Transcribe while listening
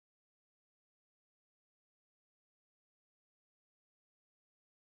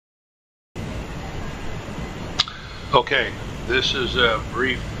Okay, this is a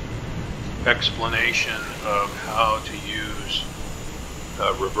brief explanation of how to use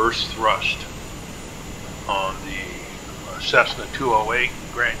reverse thrust on the Cessna 208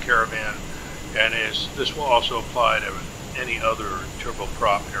 Grand Caravan, and this will also apply to any other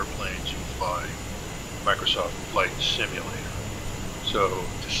turboprop airplanes you fly Microsoft Flight Simulator. So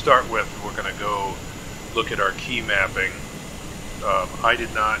to start with, we're going to go look at our key mapping. I do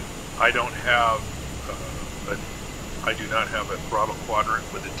not have a throttle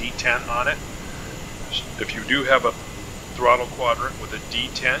quadrant with a D10 on it. If you do have a throttle quadrant with a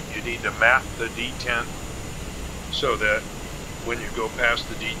D10, you need to map the D10 so that when you go past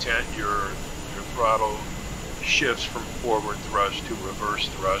the D10, your throttle shifts from forward thrust to reverse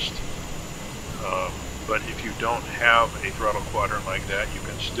thrust. But if you don't have a throttle quadrant like that, you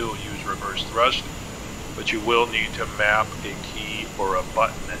can still use reverse thrust, but you will need to map a key or a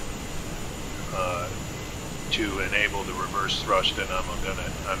button to enable the reverse thrust, and I'm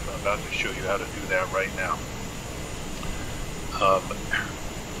about to show you how to do that right now.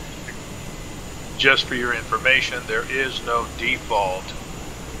 Just for your information, there is no default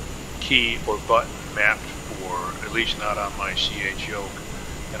key or button mapped for, at least not on my CH yoke.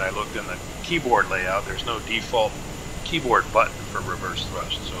 And I looked in the keyboard layout, there's no default keyboard button for reverse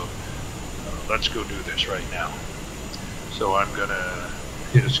thrust. So let's go do this right now. So I'm gonna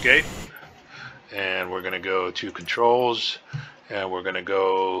hit escape, and we're gonna go to controls, and we're gonna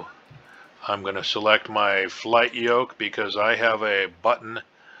go, I'm gonna select my flight yoke because I have a button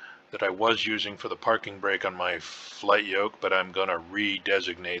that I was using for the parking brake on my flight yoke, but I'm gonna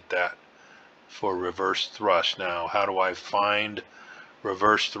redesignate that for reverse thrust. Now, how do I find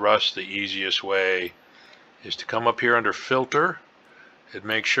reverse thrust? The easiest way is to come up here under filter and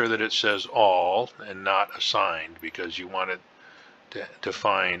make sure that it says all and not assigned, because you want it to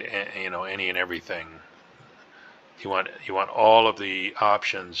find, you know, any and everything. You want all of the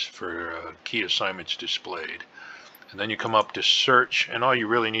options for key assignments displayed. And then you come up to search, and all you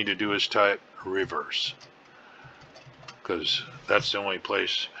really need to do is type reverse, because that's the only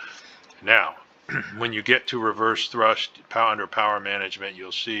place. Now, when you get to reverse thrust under power management,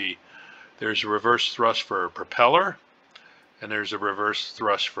 you'll see there's a reverse thrust for propeller and there's a reverse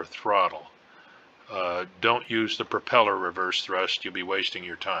thrust for throttle. Don't use the propeller reverse thrust. You'll be wasting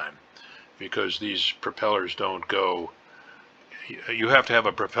your time, because these propellers don't go, you have to have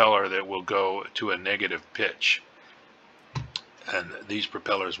a propeller that will go to a negative pitch, and these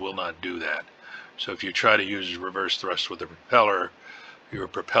propellers will not do that. So if you try to use reverse thrust with a propeller, your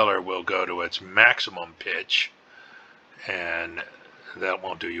propeller will go to its maximum pitch, and that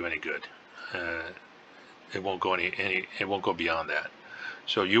won't do you any good. It won't go it won't go beyond that.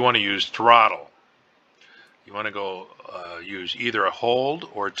 So you want to use throttle. You want to go use either a hold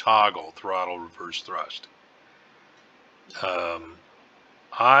or toggle throttle reverse thrust.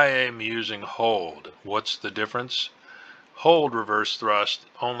 I am using hold. What's the difference? Hold reverse thrust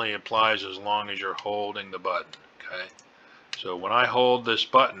only applies as long as you're holding the button. Okay. So when I hold this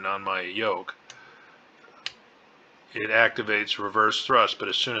button on my yoke, it activates reverse thrust, but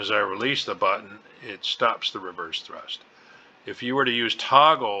as soon as I release the button, it stops the reverse thrust. If you were to use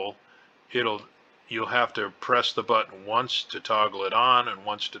toggle, you'll have to press the button once to toggle it on and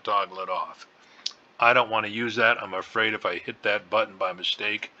once to toggle it off. I don't want to use that. I'm afraid if I hit that button by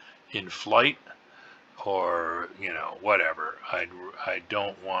mistake in flight, or whatever, I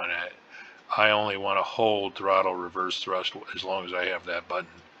don't want to. I only want to hold throttle reverse thrust as long as I have that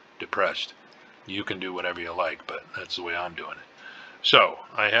button depressed. You can do whatever you like, but that's the way I'm doing it. So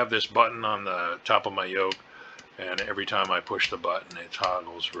I have this button on the top of my yoke, and every time I push the button, it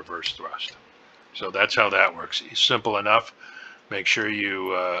toggles reverse thrust. So that's how that works. Simple enough. Make sure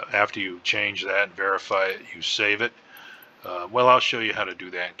you, after you change that and verify it, you save it. Well, I'll show you how to do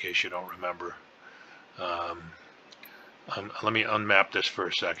that in case you don't remember. Let me unmap this for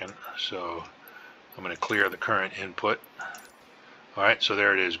a second. So I'm going to clear the current input. Alright, so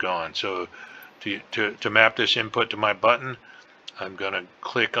there it is gone. So to map this input to my button, I'm going to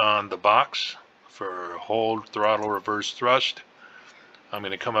click on the box for hold throttle reverse thrust. I'm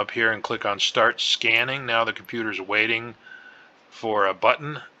going to come up here and click on start scanning. Now the computer's waiting for a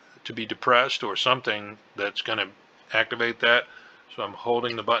button to be depressed or something that's going to activate that. So I'm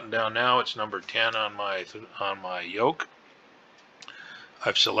holding the button down now. It's number 10 on my yoke.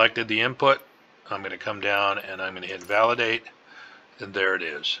 I've selected the input. I'm going to come down and I'm going to hit validate, and there it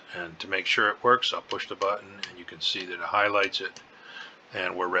is. And to make sure it works, I'll push the button and you can see that it highlights it,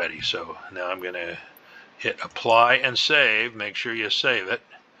 and we're ready. So now I'm going to hit apply and save. Make sure you save it,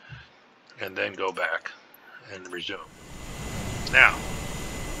 and then go back and resume. Now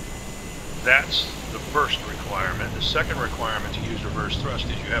that's the first requirement. The second requirement to use reverse thrust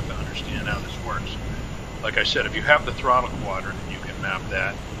is you have to understand how this works. Like I said, if you have the throttle quadrant and you can map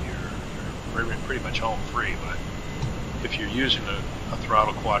that, you're pretty much home free. But if you're using a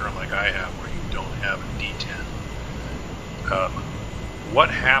throttle quadrant like I have, where you don't have a D10, what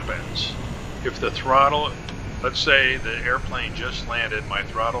happens if the throttle, let's say the airplane just landed, my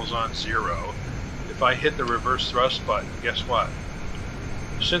throttle's on 0. If I hit the reverse thrust button, guess what?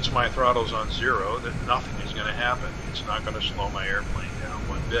 Since my throttle's on 0, that nothing is going to happen. It's not going to slow my airplane down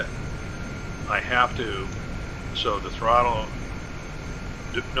one bit. I have to, so the throttle,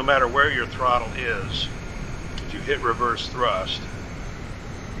 no matter where your throttle is, if you hit reverse thrust,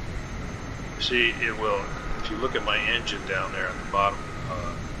 see, it will, if you look at my engine down there at the bottom,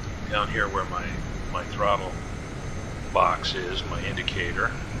 down here where my throttle box is, my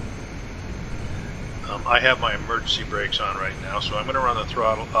indicator, I have my emergency brakes on right now, so I'm going to run the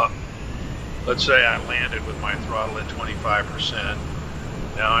throttle up. Let's say I landed with my throttle at 25%.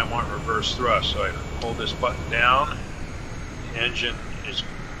 Now I want reverse thrust, so I hold this button down. The engine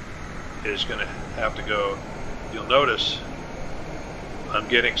is going to have to go. You'll notice I'm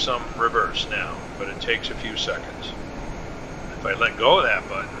getting some reverse now, but it takes a few seconds. If I let go of that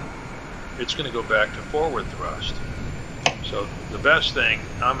button, it's going to go back to forward thrust. So the best thing,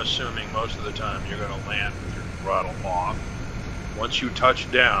 I'm assuming most of the time you're going to land with your throttle off. Once you touch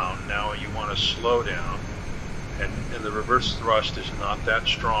down, now you want to slow down, and the reverse thrust is not that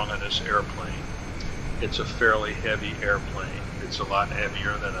strong on this airplane. It's a fairly heavy airplane. It's a lot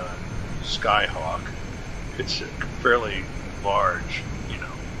heavier than a Skyhawk. It's fairly large, you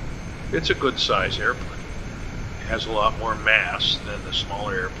know. It's a good size airplane. It has a lot more mass than the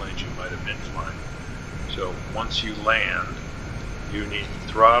smaller airplanes you might have been flying. So once you land, you need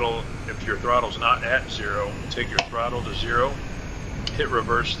throttle. If your throttle's not at 0, take your throttle to 0, hit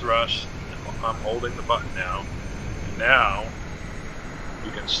reverse thrust. I'm holding the button now. And now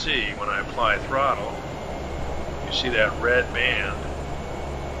you can see when I apply throttle, you see that red band.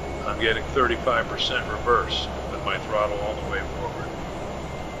 I'm getting 35% reverse with my throttle all the way forward.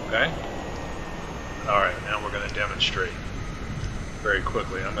 Okay? Alright, now we're going to demonstrate very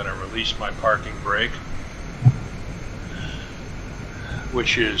quickly. I'm going to release my parking brake,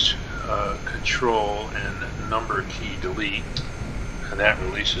 which is control and number key delete, and that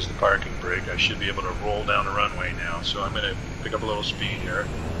releases the parking brake. I should be able to roll down the runway now, so I'm going to pick up a little speed here.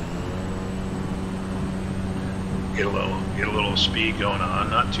 Get a little speed going on,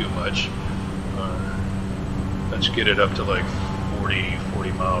 not too much. Let's get it up to like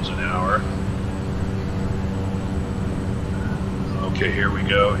 40 miles an hour. Okay, here we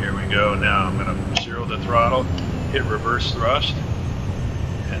go. Now I'm going to zero the throttle, hit reverse thrust,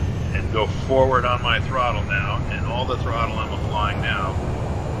 and go forward on my throttle now. And all the throttle I'm applying now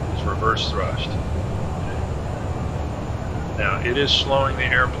is reverse thrust. Now it is slowing the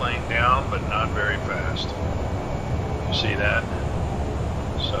airplane down, but not very fast. You see that?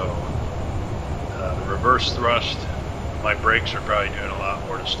 So the reverse thrust, my brakes are probably doing a lot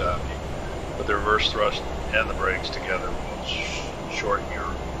more to stop you, but the reverse thrust and the brakes together will shorten your.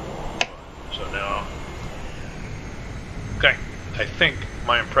 So now, okay, I think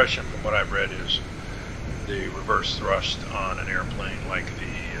my impression from what I've read is the reverse thrust on an airplane like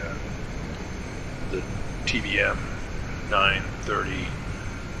the TBM 930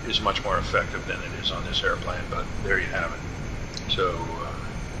 is much more effective than it is on this airplane, but there you have it. So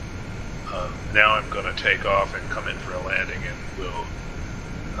now I'm going to take off and come in for a landing, and we'll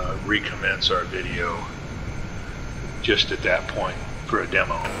recommence our video just at that point for a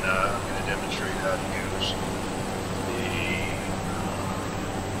demo. And I'm going to demonstrate how to use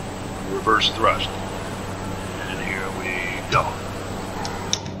the reverse thrust. And here we go.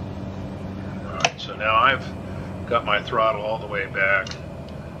 Alright, so now I've got my throttle all the way back.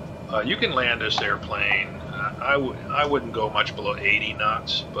 You can land this airplane, I wouldn't go much below 80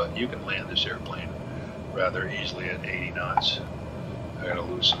 knots, but you can land this airplane rather easily at 80 knots. I gotta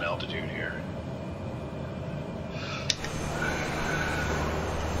lose some altitude here.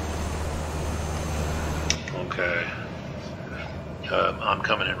 Okay. I'm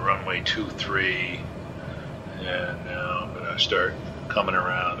coming in runway 23, and now I'm gonna start coming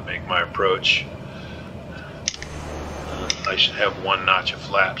around to make my approach. I should have 1 notch of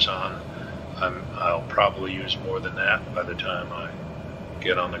flaps on. I'll probably use more than that by the time I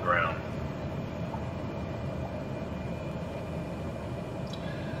get on the ground.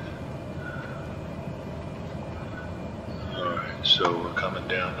 Alright, so we're coming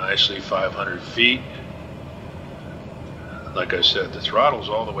down nicely, 500 feet. Like I said, the throttle's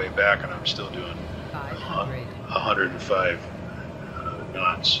all the way back, and I'm still doing 105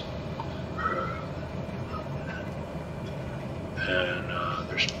 knots And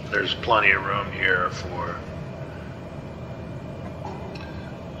there's plenty of room here for.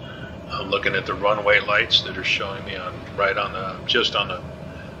 I'm looking at the runway lights that are showing me just on the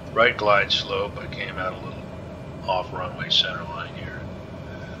right glide slope. I came out a little off runway center line here,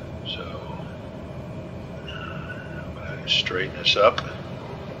 so I'm going to straighten this up.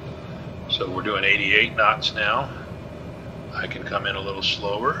 So we're doing 88 knots now. I can come in a little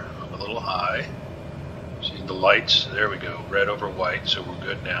slower. I'm a little high. See the lights? There we go. Red over white. So we're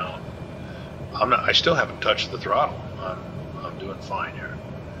good now. I still haven't touched the throttle. I'm doing fine here.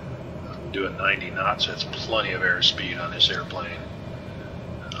 I'm doing 90 knots. That's plenty of airspeed on this airplane.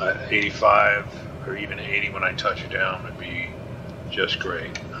 85 or even 80 when I touch it down would be just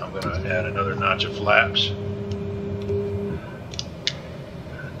great. I'm going to add another notch of flaps.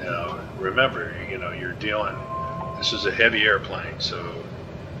 Now remember, you're dealing. This is a heavy airplane, so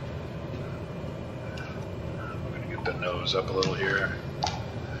I'm going to get the nose up a little here.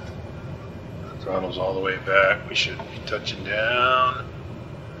 The throttle's all the way back. We should be touching down.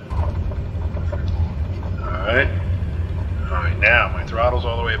 Alright, now my throttle's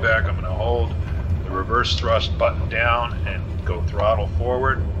all the way back. I'm going to hold the reverse thrust button down and go throttle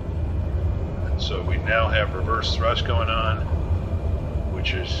forward. And so we now have reverse thrust going on,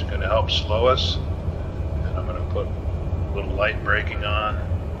 which is going to help slow us. And I'm going to put a little light braking on.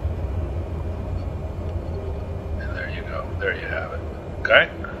 And there you go. There you have it. Okay?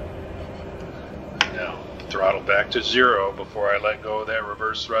 Now, throttle back to 0 before I let go of that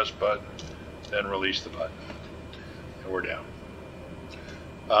reverse thrust button. Then release the button. And we're down.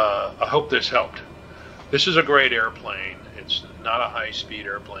 I hope this helped. This is a great airplane. It's not a high-speed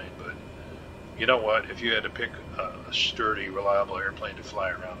airplane, but you know what? If you had to pick a sturdy, reliable airplane to fly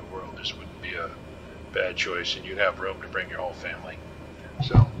around the world, this wouldn't be a bad choice, and you'd have room to bring your whole family.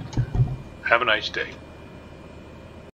 So, have a nice day.